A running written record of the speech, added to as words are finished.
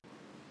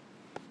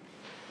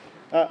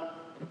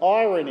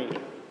Irony.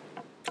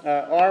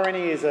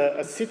 Irony is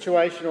a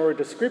situation or a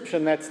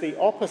description that's the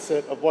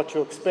opposite of what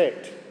you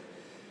expect,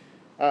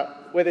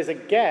 where there's a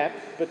gap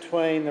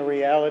between the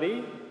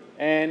reality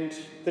and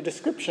the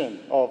description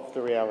of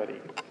the reality.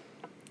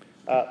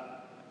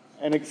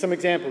 And some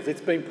examples.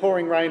 It's been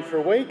pouring rain for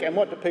a week, and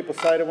what do people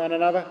say to one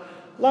another?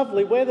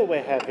 Lovely weather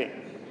we're having.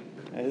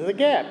 There's a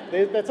gap.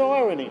 That's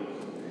irony.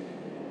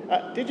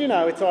 Did you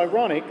know it's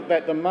ironic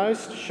that the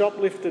most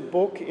shoplifted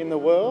book in the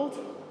world,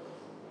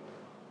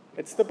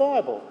 it's the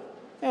Bible?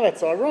 Now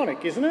that's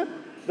ironic, isn't it?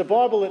 The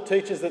Bible that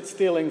teaches that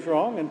stealing's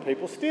wrong and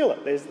people steal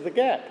it. There's the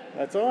gap.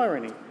 That's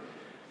irony.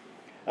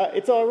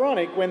 It's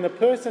ironic when the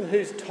person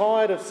who's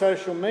tired of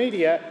social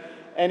media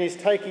and is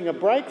taking a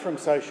break from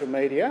social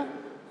media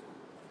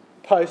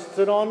posts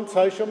it on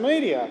social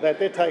media that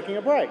they're taking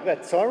a break.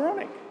 That's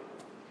ironic.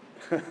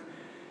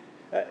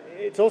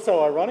 It's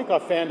also ironic, I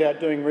found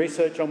out doing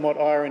research on what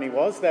irony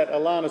was, that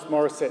Alanis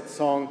Morissette's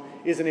song,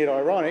 Isn't It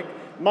Ironic,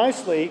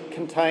 mostly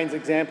contains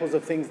examples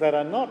of things that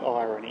are not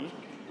irony,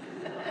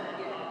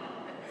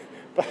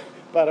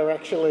 but are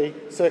actually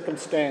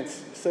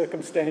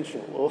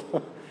circumstantial.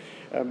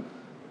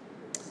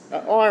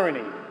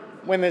 Irony,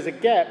 when there's a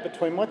gap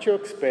between what you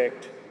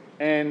expect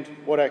and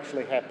what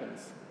actually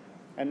happens.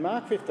 And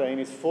Mark 15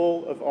 is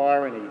full of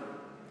irony.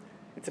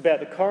 It's about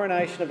the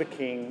coronation of a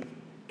king,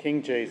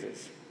 King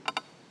Jesus.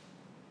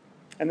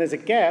 And there's a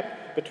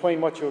gap between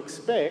what you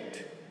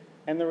expect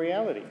and the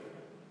reality.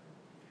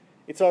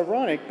 It's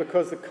ironic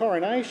because his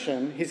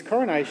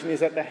coronation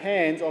is at the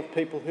hands of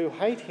people who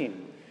hate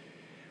him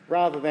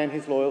rather than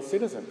his loyal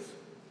citizens.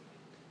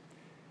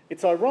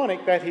 It's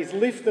ironic that he's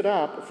lifted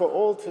up for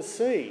all to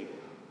see,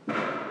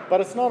 but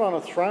it's not on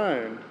a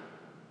throne,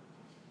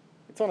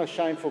 it's on a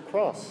shameful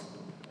cross.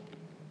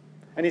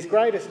 And his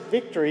greatest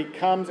victory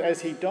comes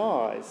as he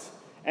dies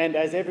and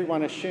as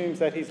everyone assumes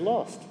that he's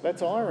lost.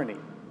 That's irony.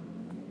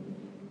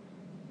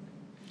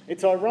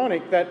 It's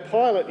ironic that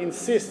Pilate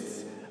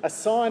insists a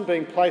sign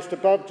being placed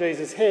above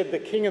Jesus' head, the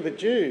King of the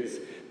Jews,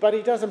 but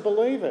he doesn't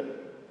believe it.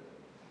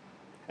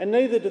 And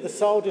neither do the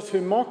soldiers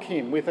who mock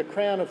him with a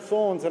crown of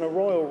thorns and a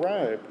royal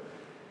robe.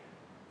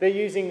 They're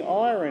using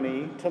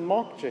irony to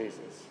mock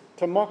Jesus,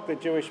 to mock the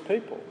Jewish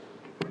people.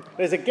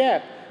 There's a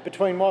gap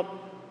between what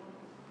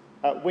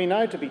we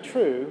know to be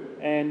true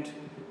and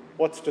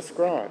what's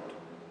described.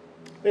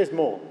 There's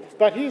more.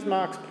 But here's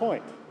Mark's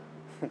point.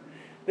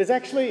 There's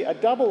actually a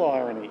double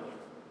irony.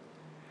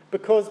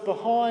 Because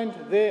behind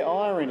their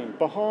irony,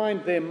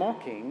 behind their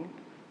mocking,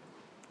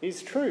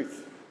 is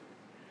truth.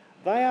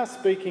 They are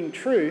speaking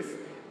truth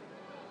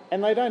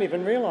and they don't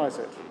even realise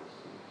it.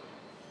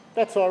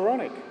 That's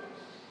ironic.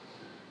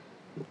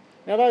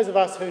 Now, those of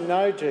us who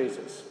know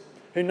Jesus,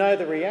 who know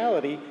the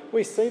reality,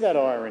 we see that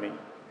irony.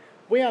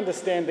 We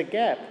understand the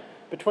gap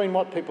between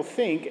what people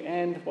think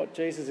and what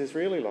Jesus is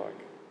really like.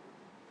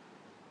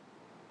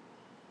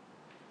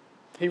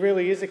 He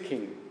really is a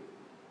king.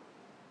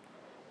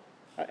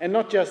 And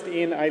not just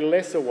in a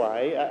lesser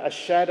way, a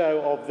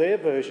shadow of their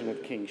version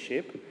of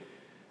kingship,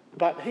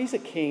 but he's a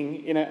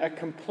king in a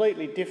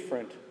completely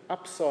different,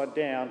 upside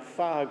down,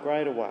 far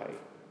greater way.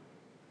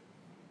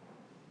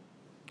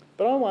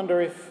 But I wonder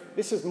if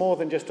this is more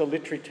than just a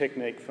literary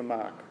technique for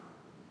Mark.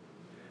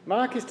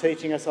 Mark is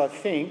teaching us, I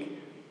think,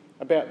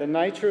 about the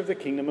nature of the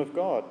kingdom of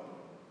God.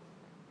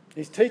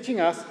 He's teaching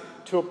us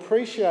to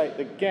appreciate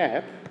the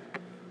gap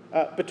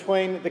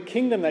between the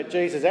kingdom that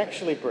Jesus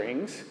actually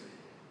brings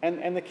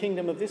and the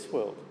kingdom of this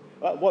world,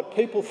 what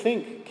people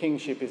think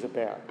kingship is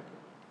about.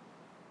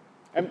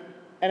 And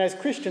as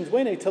Christians,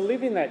 we need to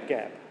live in that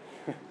gap.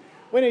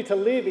 We need to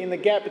live in the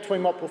gap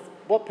between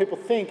what people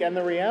think and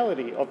the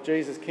reality of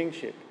Jesus'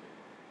 kingship.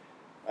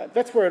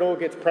 That's where it all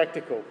gets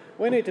practical.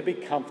 We need to be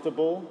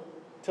comfortable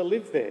to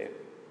live there.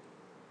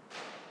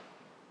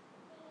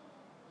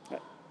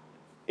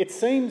 It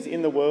seems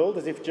in the world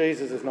as if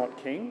Jesus is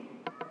not king.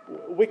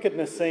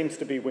 Wickedness seems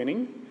to be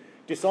winning.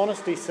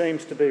 Dishonesty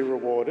seems to be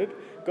rewarded.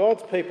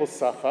 God's people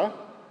suffer.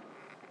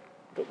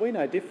 But we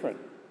know different.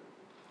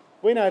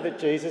 We know that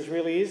Jesus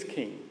really is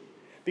king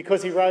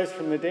because he rose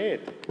from the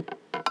dead.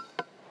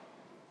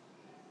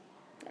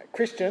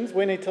 Christians,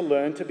 we need to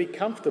learn to be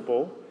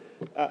comfortable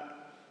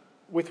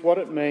with what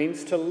it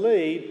means to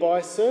lead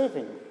by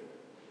serving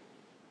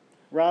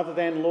rather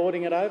than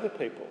lording it over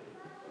people.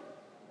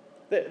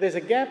 There's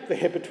a gap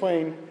there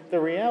between the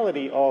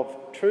reality of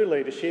true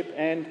leadership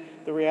and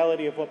the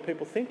reality of what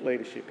people think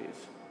leadership is.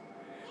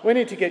 We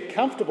need to get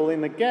comfortable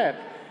in the gap,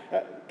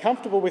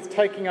 comfortable with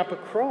taking up a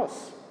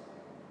cross,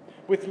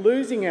 with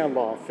losing our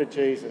life for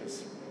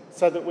Jesus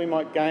so that we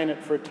might gain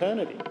it for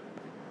eternity.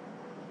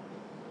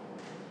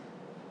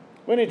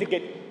 We need to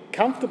get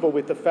comfortable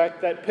with the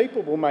fact that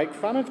people will make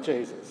fun of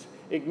Jesus,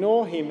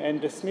 ignore him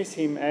and dismiss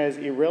him as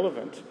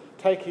irrelevant,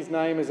 take his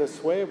name as a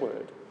swear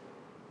word.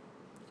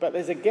 But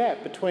there's a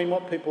gap between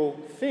what people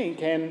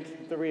think and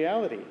the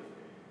reality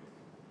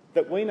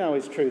that we know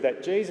is true,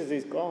 that Jesus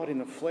is God in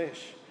the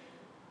flesh.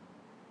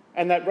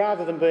 And that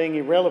rather than being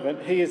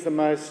irrelevant, he lived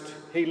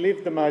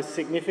the most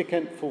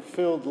significant,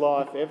 fulfilled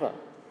life ever.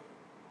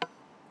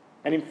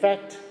 And in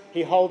fact,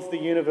 he holds the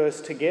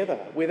universe together.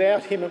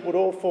 Without him, it would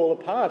all fall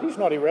apart. He's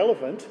not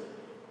irrelevant.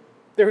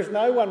 There is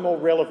no one more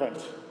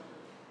relevant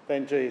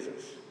than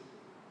Jesus.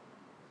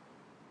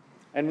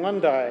 And one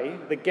day,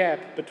 the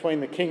gap between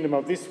the kingdom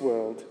of this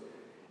world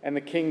and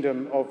the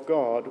kingdom of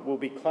God will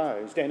be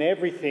closed, and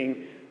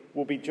everything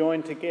will be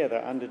joined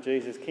together under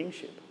Jesus'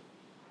 kingship.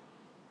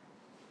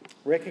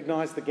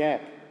 Recognise the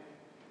gap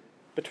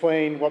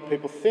between what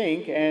people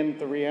think and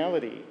the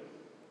reality.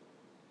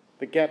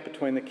 The gap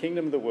between the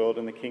kingdom of the world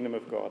and the kingdom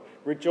of God.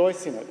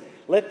 Rejoice in it.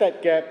 Let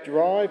that gap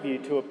drive you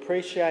to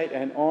appreciate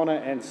and honour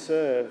and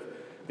serve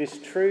this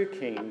true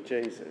King,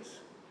 Jesus,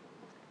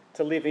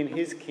 to live in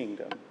his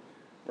kingdom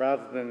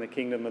rather than the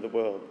kingdom of the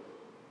world.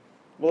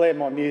 We'll add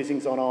my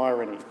musings on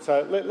irony.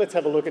 So let's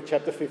have a look at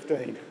chapter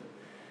 15.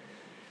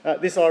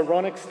 This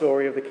ironic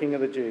story of the King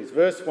of the Jews.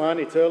 Verse 1,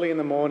 it's early in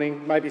the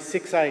morning, maybe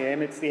 6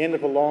 a.m, it's the end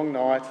of a long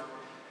night.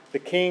 The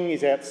king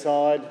is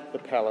outside the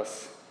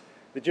palace.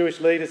 The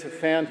Jewish leaders have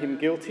found him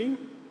guilty.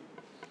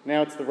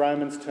 Now it's the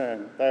Romans'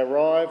 turn. They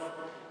arrive,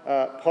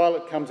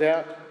 Pilate comes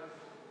out,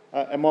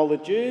 and while the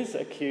Jews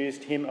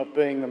accused him of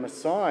being the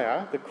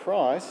Messiah, the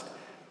Christ,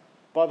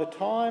 by the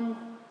time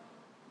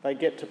they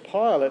get to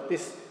Pilate,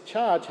 this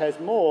charge has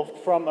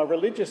morphed from a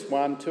religious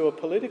one to a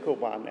political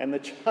one, and the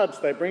charge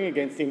they bring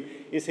against him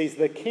is he's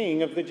the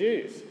king of the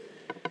Jews.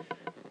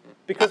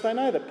 Because they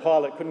know that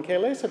Pilate couldn't care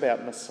less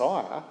about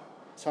Messiah,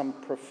 some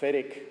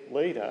prophetic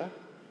leader.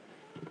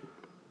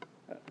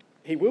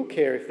 He will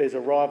care if there's a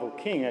rival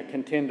king, a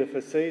contender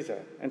for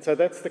Caesar. And so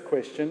that's the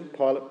question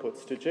Pilate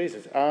puts to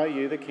Jesus. Are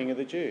you the King of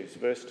the Jews?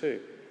 Verse 2.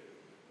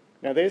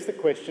 Now there's the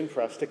question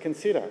for us to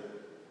consider.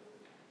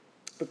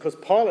 Because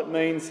Pilate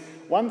means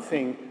one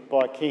thing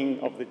by King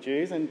of the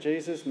Jews and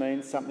Jesus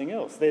means something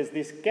else. There's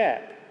this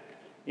gap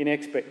in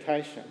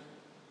expectation.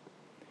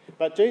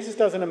 But Jesus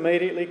doesn't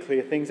immediately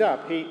clear things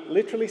up. He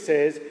literally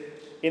says,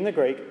 in the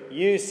Greek,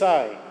 you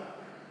say,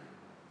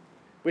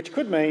 which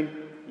could mean,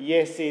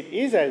 yes, it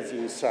is as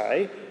you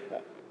say,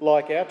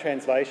 like our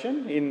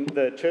translation in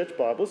the church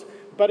Bibles,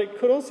 but it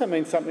could also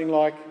mean something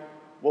like,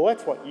 well,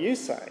 that's what you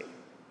say,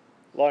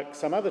 like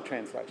some other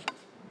translations.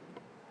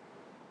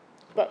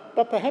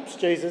 But perhaps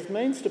Jesus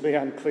means to be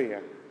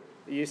unclear,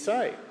 you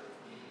say,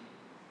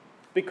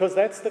 because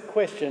that's the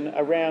question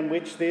around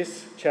which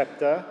this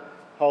chapter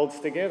holds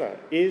together.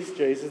 Is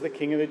Jesus the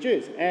King of the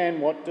Jews? And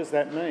what does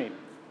that mean?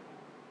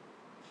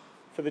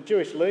 For the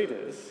Jewish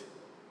leaders,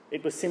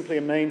 it was simply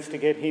a means to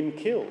get him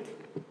killed.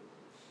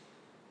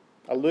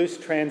 A loose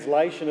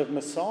translation of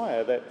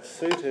Messiah that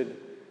suited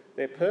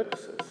their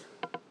purposes.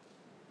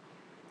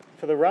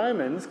 For the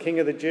Romans, King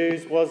of the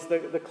Jews was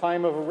the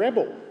claim of a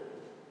rebel,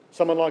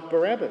 someone like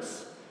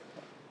Barabbas,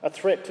 a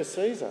threat to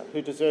Caesar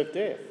who deserved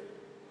death.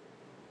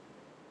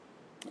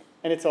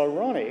 And it's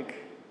ironic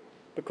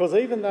because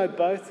even though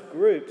both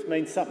groups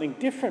mean something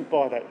different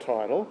by that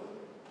title,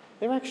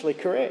 they're actually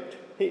correct.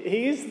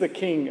 He is the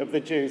King of the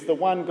Jews, the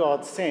one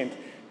God sent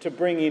to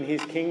bring in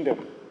his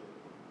kingdom.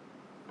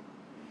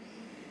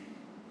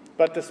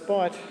 But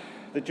despite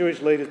the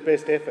Jewish leaders'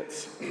 best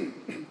efforts,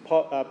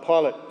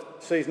 Pilate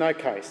sees no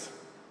case.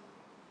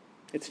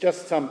 It's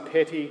just some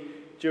petty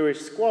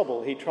Jewish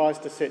squabble. He tries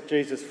to set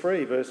Jesus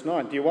free. Verse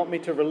 9, do you want me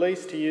to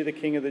release to you the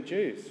King of the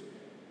Jews?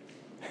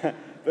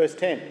 Verse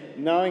 10,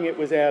 knowing it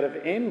was out of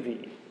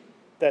envy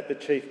that the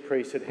chief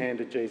priests had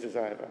handed Jesus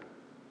over.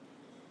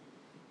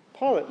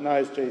 Pilate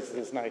knows Jesus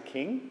is no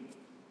king.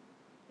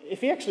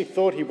 If he actually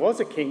thought he was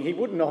a king, he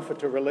wouldn't offer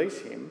to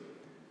release him.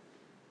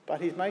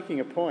 But he's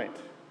making a point.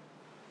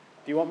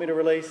 Do you want me to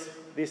release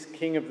this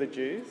King of the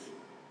Jews?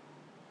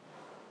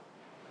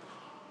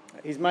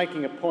 He's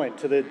making a point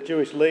to the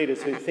Jewish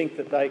leaders who think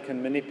that they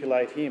can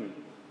manipulate him.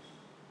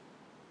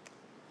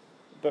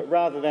 But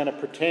rather than a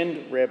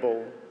pretend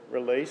rebel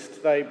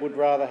released, they would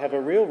rather have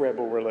a real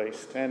rebel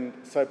released. And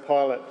so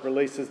Pilate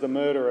releases the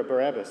murderer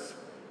Barabbas.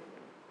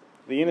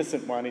 The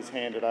innocent one is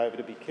handed over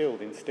to be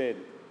killed instead.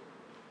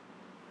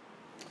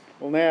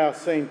 Well, now,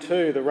 scene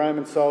 2, the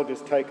Roman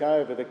soldiers take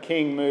over. The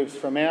king moves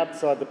from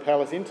outside the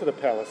palace into the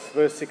palace.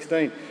 Verse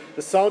 16,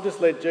 the soldiers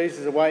led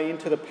Jesus away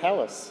into the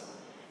palace,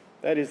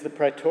 that is the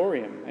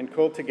praetorium, and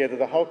called together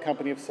the whole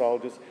company of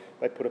soldiers.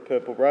 They put a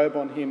purple robe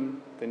on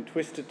him, then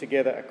twisted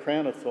together a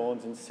crown of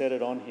thorns and set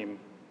it on him.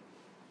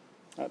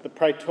 The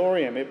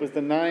praetorium, it was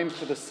the name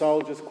for the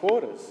soldiers'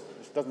 quarters.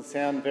 This doesn't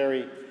sound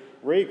very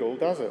regal,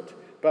 does it?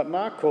 But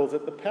Mark calls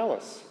it the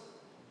palace.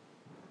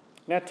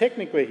 Now,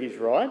 technically he's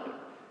right.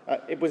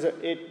 It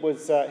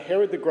was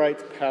Herod the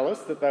Great's palace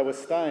that they were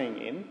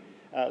staying in,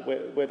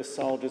 where the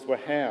soldiers were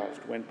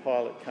housed when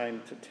Pilate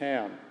came to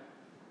town.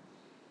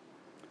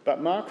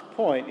 But Mark's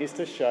point is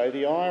to show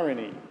the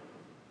irony.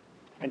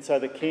 And so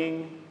the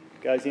king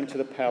goes into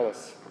the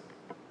palace.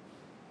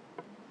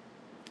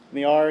 And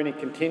the irony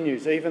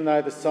continues. Even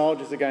though the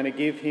soldiers are going to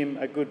give him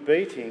a good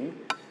beating,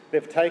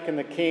 they've taken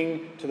the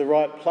king to the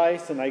right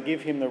place and they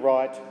give him the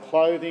right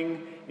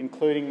clothing,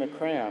 including the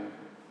crown.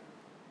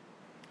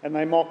 And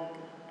they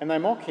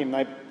mock him.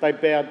 They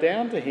bow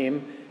down to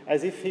him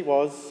as if he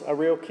was a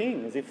real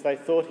king, as if they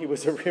thought he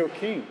was a real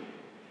king.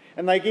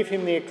 And they give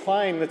him the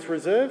acclaim that's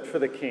reserved for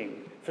the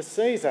king, for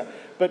Caesar.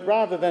 But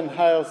rather than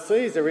 "Hail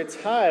Caesar," it's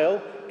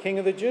 "Hail, King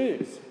of the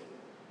Jews."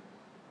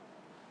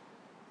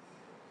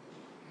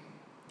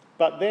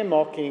 But their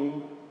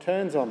mocking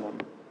turns on them,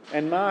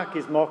 and Mark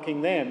is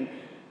mocking them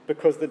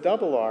because the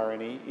double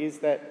irony is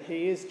that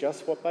he is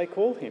just what they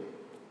call him.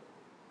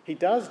 He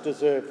does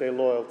deserve their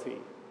loyalty,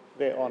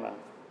 their honour.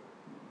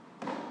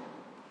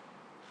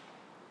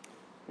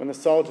 When the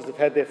soldiers have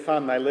had their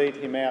fun, they lead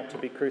him out to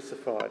be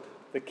crucified,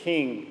 the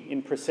king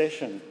in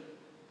procession.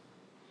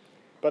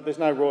 But there's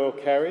no royal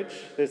carriage,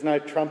 there's no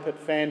trumpet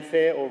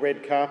fanfare or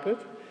red carpet,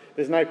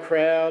 there's no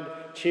crowd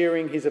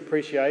cheering his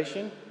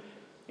appreciation.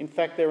 In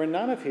fact, there are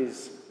none of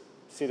his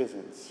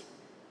citizens,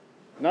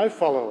 no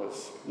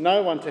followers,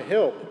 no one to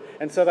help,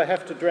 and so they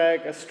have to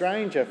drag a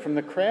stranger from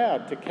the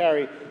crowd to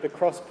carry the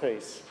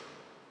crosspiece.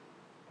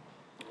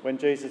 When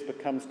Jesus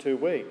becomes too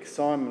weak,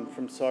 Simon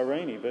from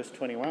Cyrene, verse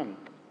 21.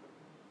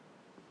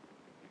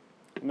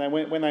 And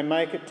when they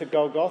make it to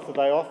Golgotha,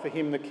 they offer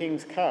him the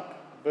king's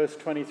cup, verse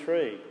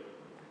 23.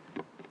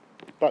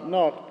 But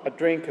not a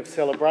drink of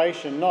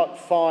celebration, not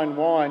fine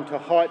wine to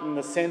heighten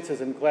the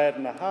senses and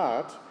gladden the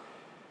heart.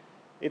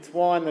 It's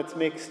wine that's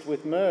mixed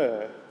with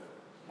myrrh,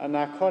 a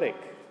narcotic,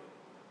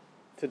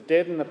 to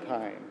deaden the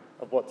pain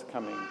of what's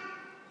coming.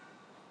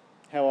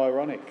 How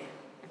ironic.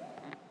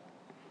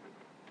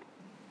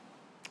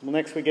 Well,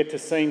 next we get to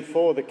scene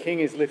 4. The king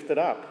is lifted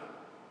up.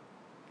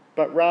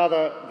 But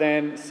rather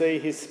than see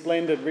his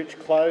splendid, rich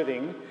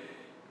clothing,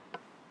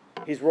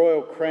 his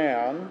royal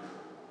crown,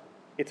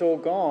 it's all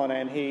gone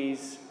and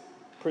he's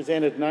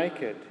presented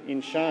naked in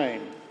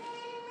shame.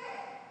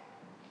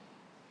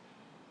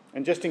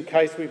 And just in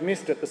case we've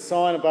missed it, the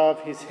sign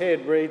above his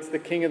head reads "The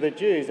King of the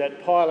Jews"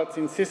 at Pilate's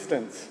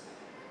insistence,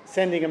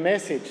 sending a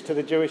message to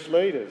the Jewish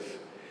leaders,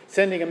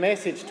 sending a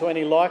message to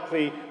any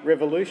likely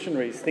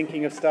revolutionaries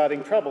thinking of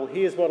starting trouble.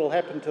 Here's what will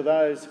happen to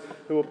those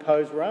who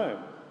oppose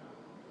Rome.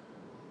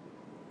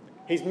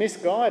 He's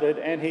misguided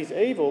and he's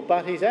evil,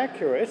 but he's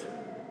accurate.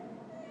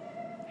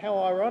 How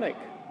ironic.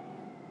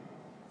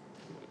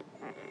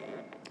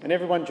 And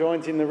everyone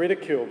joins in the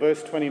ridicule.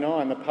 Verse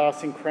 29, the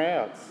passing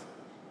crowds.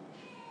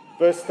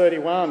 Verse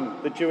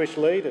 31, the Jewish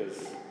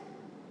leaders.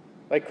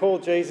 They call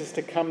Jesus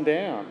to come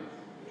down.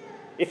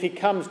 If he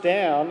comes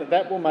down,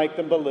 that will make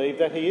them believe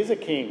that he is a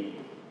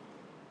king.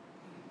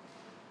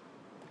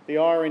 The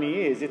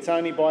irony is, it's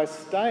only by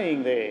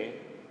staying there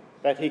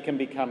that he can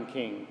become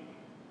king.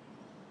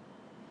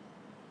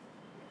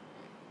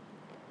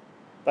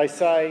 They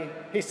say,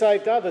 he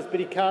saved others, but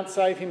he can't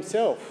save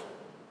himself.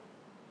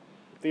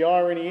 The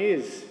irony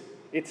is,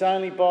 it's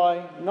only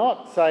by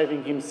not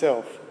saving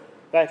himself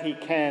that he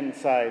can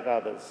save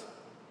others.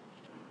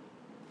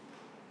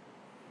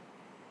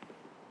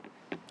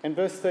 And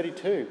verse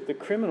 32, the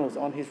criminals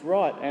on his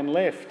right and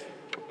left,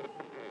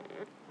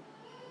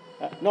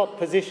 not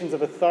positions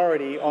of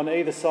authority on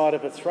either side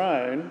of a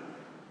throne,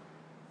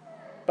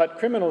 but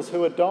criminals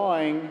who are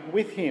dying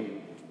with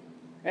him.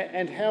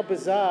 And how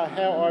bizarre,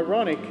 how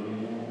ironic,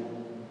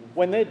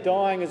 when they're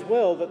dying as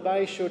well, that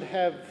they should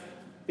have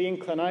the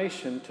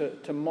inclination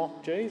to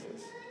mock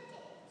Jesus.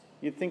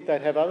 You'd think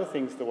they'd have other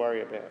things to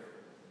worry about.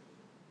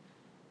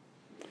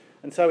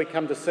 And so we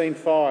come to scene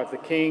 5. The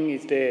king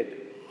is dead.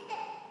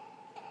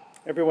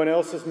 Everyone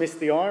else has missed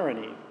the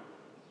irony.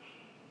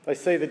 They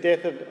see the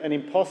death of an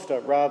impostor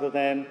rather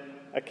than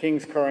a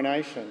king's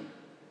coronation.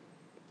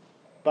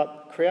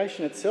 But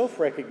creation itself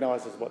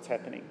recognises what's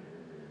happening.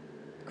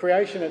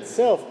 Creation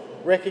itself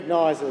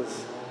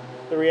recognises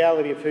the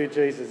reality of who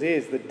Jesus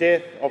is, the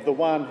death of the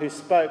one who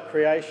spoke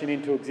creation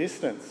into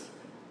existence.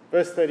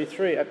 Verse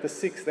 33, at the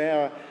 6th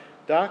hour,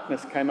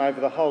 darkness came over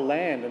the whole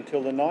land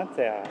until the 9th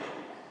hour.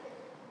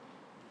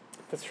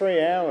 For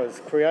 3 hours,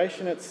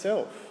 creation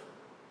itself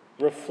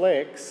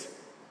reflects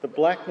the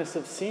blackness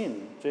of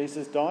sin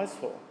Jesus dies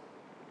for.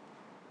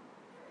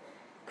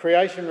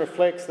 Creation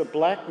reflects the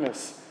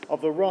blackness of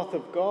the wrath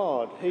of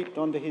God heaped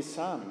onto his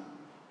Son.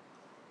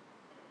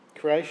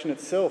 Creation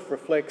itself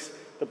reflects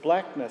the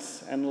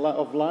blackness and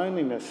of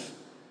loneliness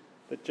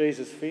that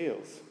Jesus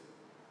feels.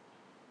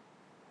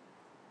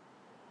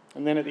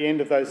 And then at the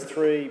end of those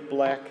 3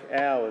 black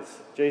hours,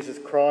 Jesus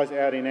cries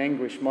out in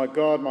anguish, my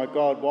God,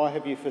 why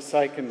have you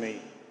forsaken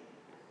me?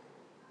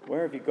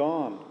 Where have you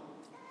gone?"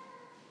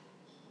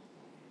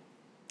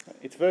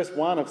 It's verse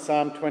 1 of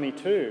Psalm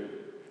 22.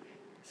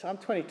 Psalm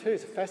 22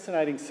 is a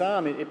fascinating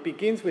psalm. It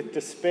begins with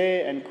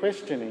despair and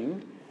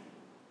questioning,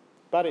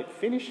 but it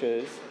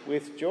finishes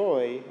with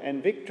joy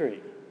and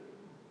victory.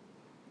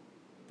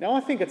 Now,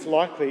 I think it's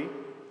likely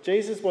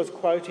Jesus was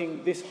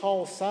quoting this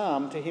whole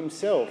psalm to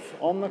himself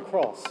on the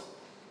cross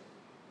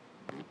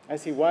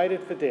as he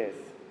waited for death,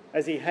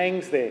 as he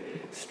hangs there,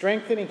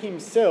 strengthening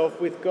himself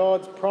with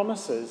God's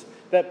promises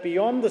that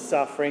beyond the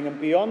suffering and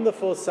beyond the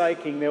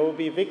forsaking there will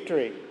be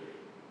victory.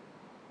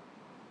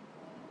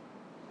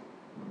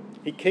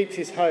 He keeps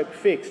his hope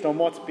fixed on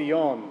what's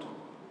beyond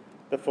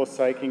the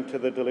forsaking to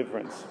the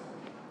deliverance.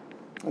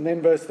 And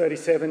then verse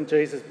 37,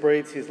 Jesus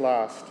breathes his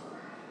last.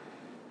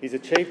 He's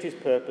achieved his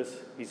purpose,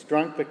 he's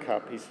drunk the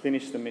cup, he's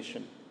finished the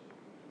mission.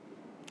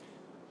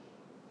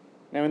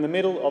 Now, in the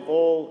middle of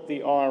all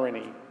the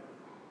irony,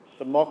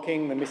 the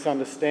mocking, the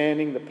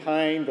misunderstanding, the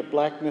pain, the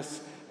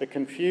blackness, the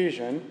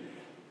confusion,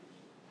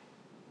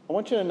 I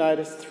want you to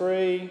notice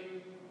three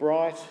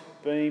bright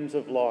beams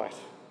of light.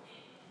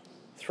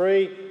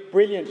 Three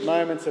brilliant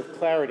moments of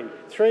clarity.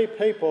 Three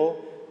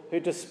people who,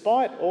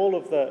 despite all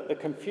of the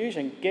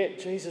confusion, get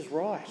Jesus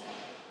right.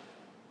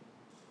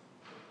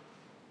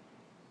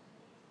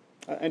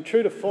 And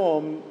true to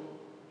form,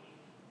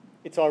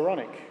 it's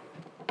ironic.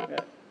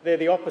 They're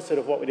the opposite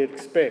of what we'd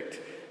expect.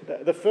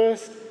 The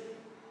first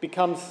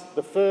becomes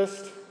the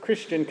first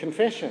Christian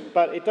confession,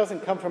 but it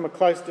doesn't come from a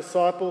close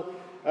disciple,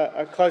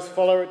 a close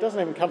follower. It doesn't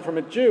even come from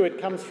a Jew. It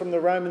comes from the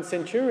Roman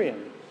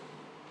centurion.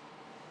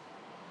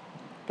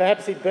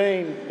 Perhaps he'd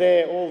been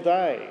there all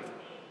day.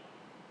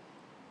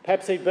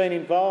 Perhaps he'd been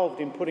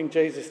involved in putting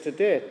Jesus to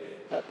death.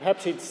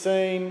 Perhaps he'd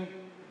seen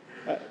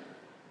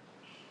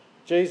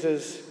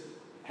Jesus,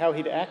 how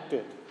he'd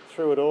acted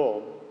through it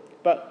all.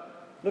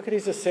 But look at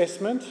his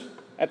assessment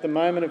at the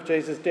moment of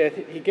Jesus' death.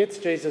 He gets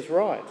Jesus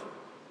right.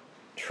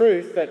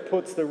 Truth that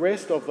puts the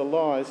rest of the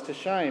lies to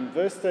shame.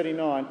 Verse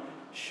 39,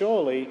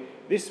 surely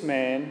this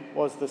man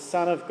was the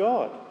Son of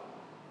God.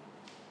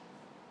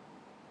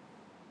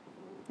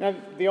 Now,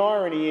 the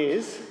irony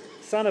is,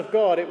 Son of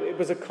God, it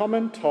was a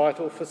common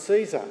title for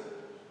Caesar.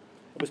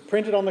 It was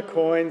printed on the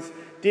coins,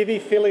 Divi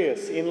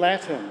Filius in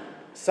Latin,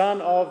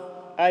 Son of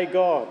a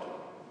God.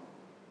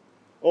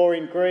 Or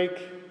in Greek,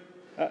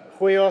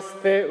 Huios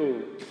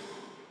Theou.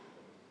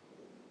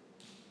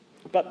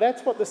 But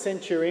that's what the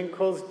centurion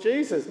calls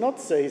Jesus, not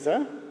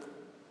Caesar.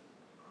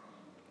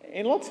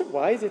 In lots of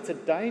ways, it's a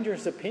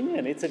dangerous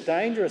opinion. It's a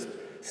dangerous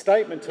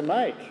statement to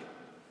make.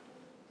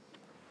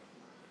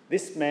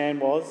 This man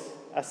was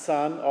a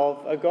son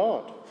of a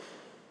god.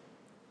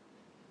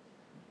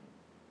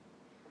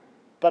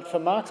 But for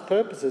Mark's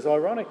purposes,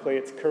 ironically,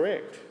 it's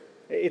correct.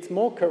 It's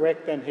more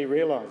correct than he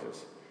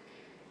realises.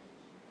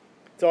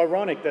 It's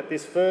ironic that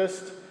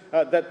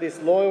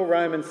this loyal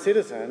Roman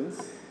citizen,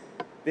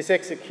 this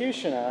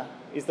executioner,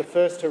 is the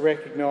first to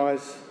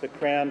recognise the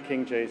crowned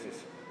King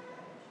Jesus.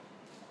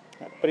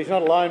 But he's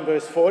not alone,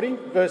 verse 40.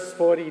 Verse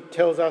 40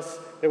 tells us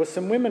there were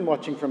some women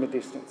watching from a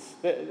distance,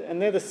 and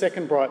they're the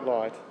second bright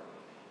light,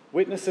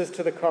 witnesses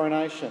to the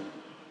coronation.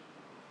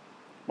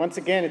 Once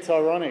again, it's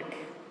ironic.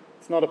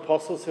 It's not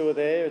apostles who are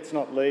there, it's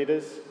not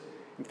leaders.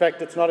 In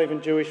fact, it's not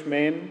even Jewish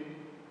men.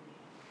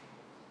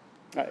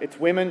 It's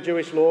women.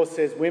 Jewish law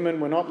says women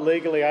were not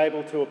legally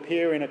able to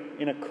appear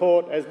in a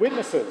court as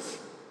witnesses.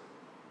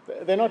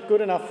 They're not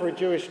good enough for a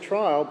Jewish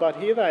trial, but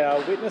here they are,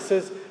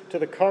 witnesses to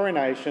the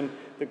coronation,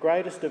 the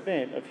greatest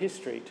event of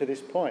history to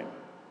this point.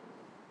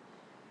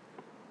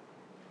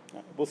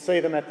 We'll see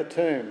them at the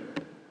tomb.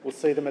 We'll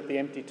see them at the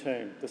empty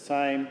tomb, the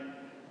same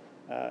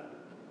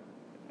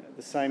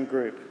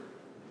group.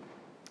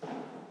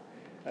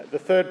 The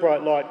third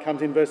bright light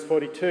comes in verse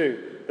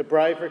 42, the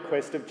brave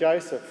request of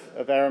Joseph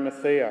of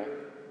Arimathea.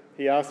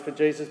 He asked for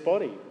Jesus'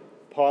 body.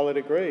 Pilate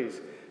agrees.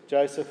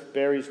 Joseph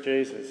buries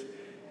Jesus.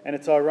 And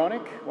it's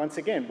ironic, once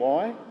again.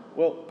 Why?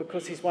 Well,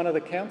 because he's one of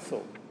the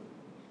council,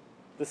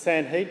 the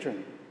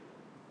Sanhedrin,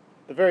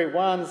 the very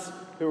ones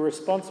who were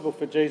responsible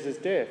for Jesus'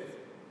 death.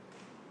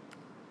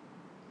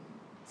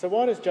 So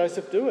why does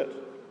Joseph do it?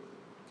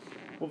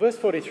 Well, verse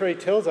 43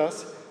 tells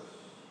us,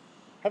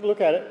 have a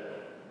look at it,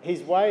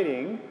 he's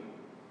waiting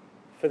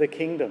for the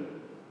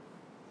kingdom.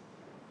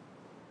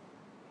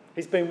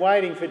 He's been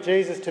waiting for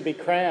Jesus to be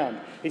crowned.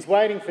 He's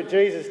waiting for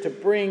Jesus to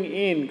bring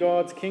in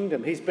God's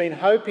kingdom. He's been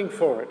hoping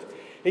for it.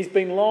 He's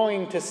been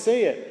longing to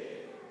see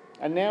it.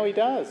 And now he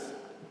does.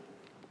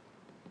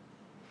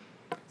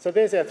 So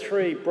there's our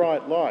three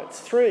bright lights,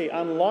 three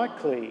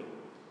unlikely,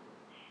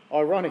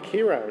 ironic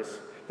heroes.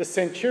 The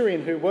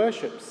centurion who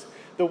worships,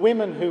 the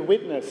women who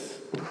witness,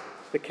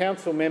 the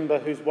council member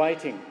who's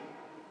waiting.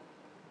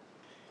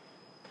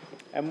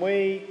 And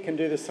we can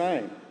do the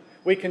same.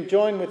 We can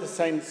join with the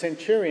same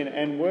centurion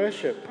and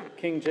worship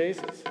King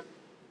Jesus.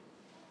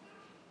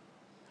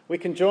 We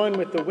can join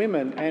with the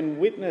women and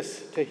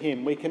witness to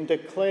him. We can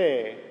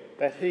declare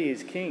that he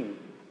is king.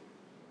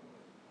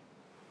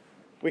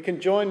 We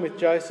can join with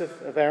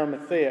Joseph of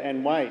Arimathea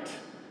and wait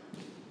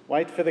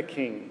for the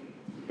king,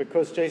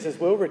 because Jesus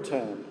will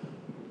return.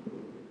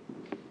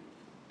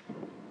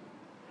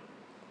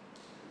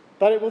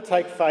 But it will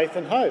take faith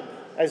and hope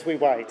as we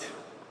wait.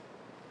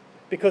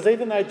 Because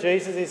even though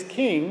Jesus is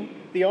king,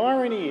 the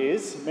irony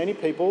is many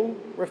people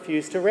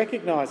refuse to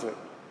recognise it.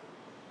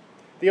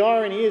 The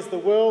irony is the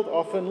world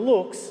often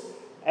looks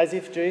as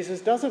if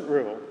Jesus doesn't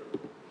rule.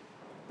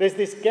 There's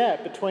this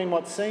gap between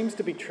what seems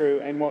to be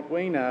true and what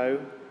we know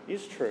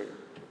is true.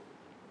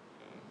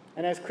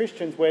 And as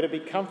Christians, we're to be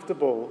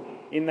comfortable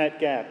in that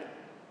gap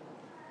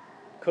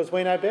because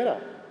we know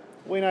better.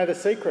 We know the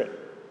secret.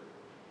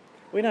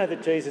 We know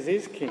that Jesus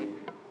is king,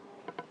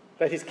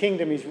 that his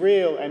kingdom is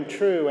real and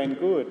true and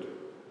good,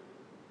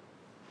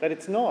 that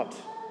it's not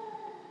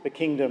the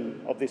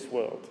kingdom of this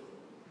world.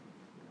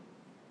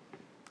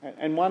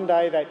 And one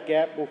day that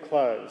gap will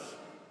close.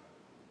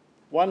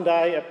 One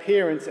day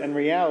appearance and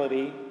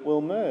reality will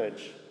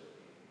merge.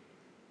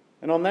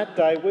 And on that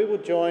day, we will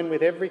join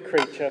with every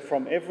creature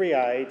from every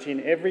age,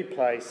 in every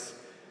place,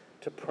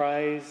 to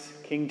praise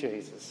King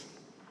Jesus.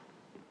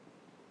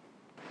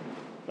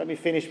 Let me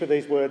finish with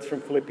these words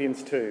from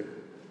Philippians 2.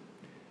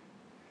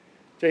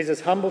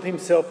 Jesus humbled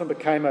himself and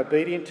became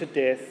obedient to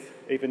death,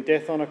 even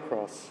death on a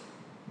cross.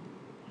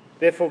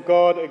 Therefore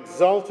God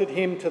exalted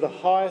him to the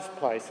highest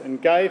place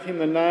and gave him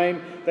the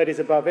name that is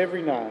above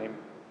every name,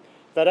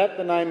 that at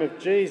the name of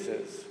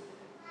Jesus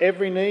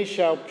every knee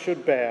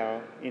should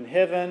bow in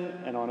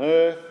heaven and on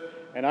earth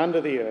and under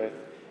the earth,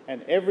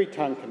 and every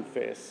tongue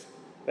confess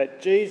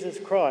that Jesus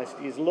Christ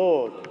is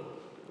Lord,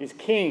 is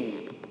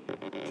King,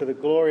 to the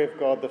glory of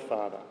God the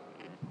Father.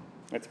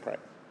 Let's pray.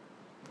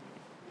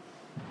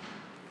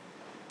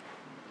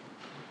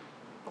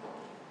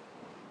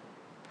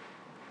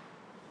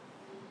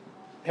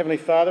 Heavenly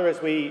Father,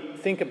 as we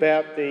think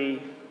about the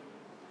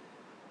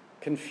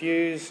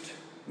confused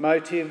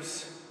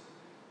motives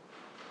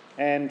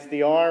and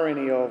the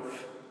irony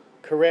of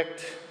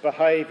correct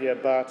behaviour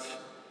but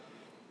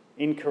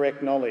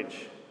incorrect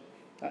knowledge,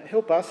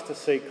 help us to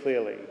see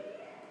clearly.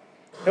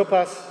 Help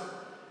us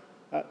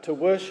to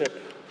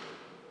worship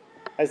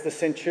as the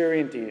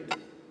centurion did.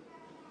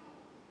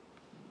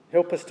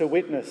 Help us to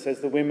witness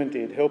as the women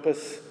did. Help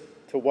us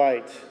to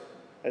wait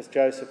as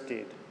Joseph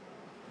did.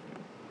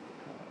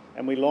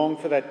 And we long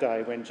for that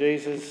day when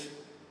Jesus,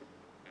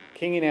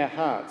 King in our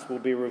hearts, will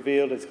be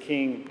revealed as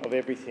King of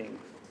everything.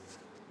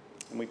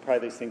 And we pray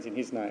these things in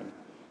his name.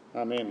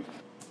 Amen.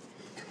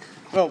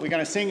 Well, we're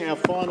going to sing our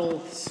final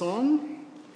song.